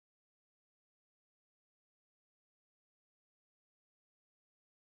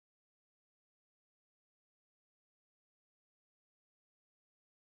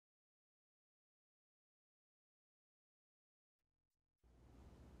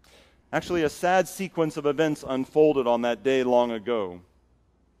Actually, a sad sequence of events unfolded on that day long ago.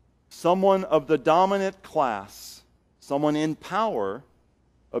 Someone of the dominant class, someone in power,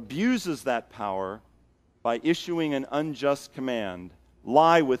 abuses that power by issuing an unjust command,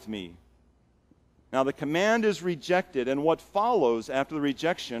 lie with me. Now the command is rejected, and what follows after the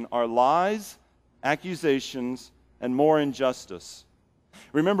rejection are lies, accusations, and more injustice.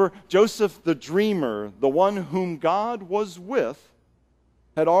 Remember, Joseph the dreamer, the one whom God was with,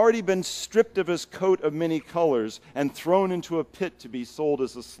 had already been stripped of his coat of many colors and thrown into a pit to be sold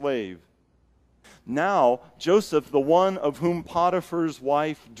as a slave. Now, Joseph, the one of whom Potiphar's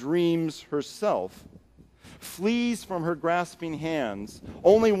wife dreams herself, flees from her grasping hands,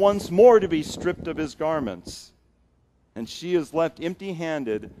 only once more to be stripped of his garments. And she is left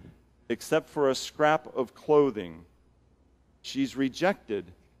empty-handed except for a scrap of clothing. She's rejected,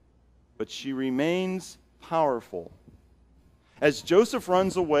 but she remains powerful. As Joseph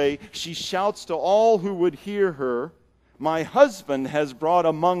runs away, she shouts to all who would hear her, "My husband has brought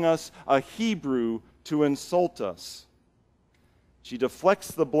among us a Hebrew to insult us." She deflects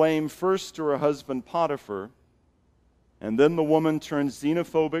the blame first to her husband Potiphar, and then the woman turns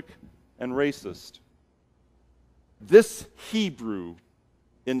xenophobic and racist. This Hebrew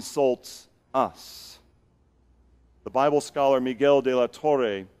insults us. The Bible scholar Miguel de la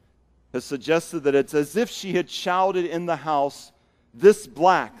Torre has suggested that it's as if she had shouted in the house, "This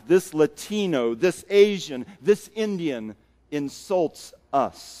black, this Latino, this Asian, this Indian insults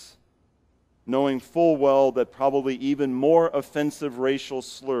us," knowing full well that probably even more offensive racial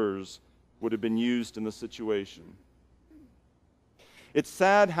slurs would have been used in the situation. It's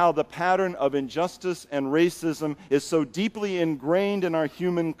sad how the pattern of injustice and racism is so deeply ingrained in our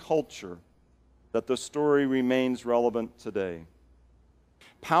human culture that the story remains relevant today.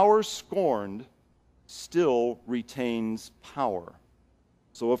 Power scorned still retains power.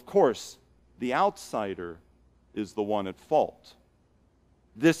 So, of course, the outsider is the one at fault.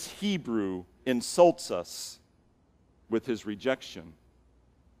 This Hebrew insults us with his rejection.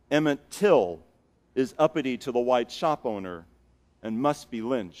 Emmett Till is uppity to the white shop owner and must be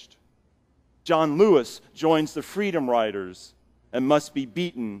lynched. John Lewis joins the Freedom Riders and must be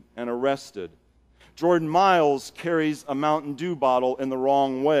beaten and arrested. Jordan Miles carries a Mountain Dew bottle in the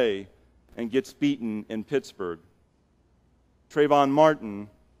wrong way and gets beaten in Pittsburgh. Trayvon Martin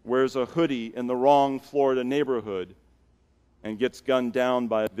wears a hoodie in the wrong Florida neighborhood and gets gunned down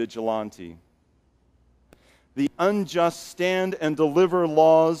by a vigilante. The unjust stand and deliver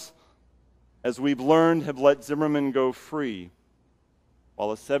laws, as we've learned, have let Zimmerman go free,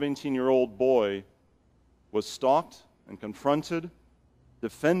 while a 17-year-old boy was stalked and confronted,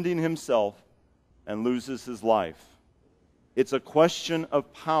 defending himself, and loses his life. It's a question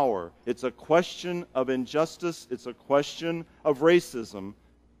of power. It's a question of injustice. It's a question of racism.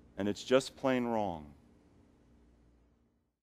 And it's just plain wrong.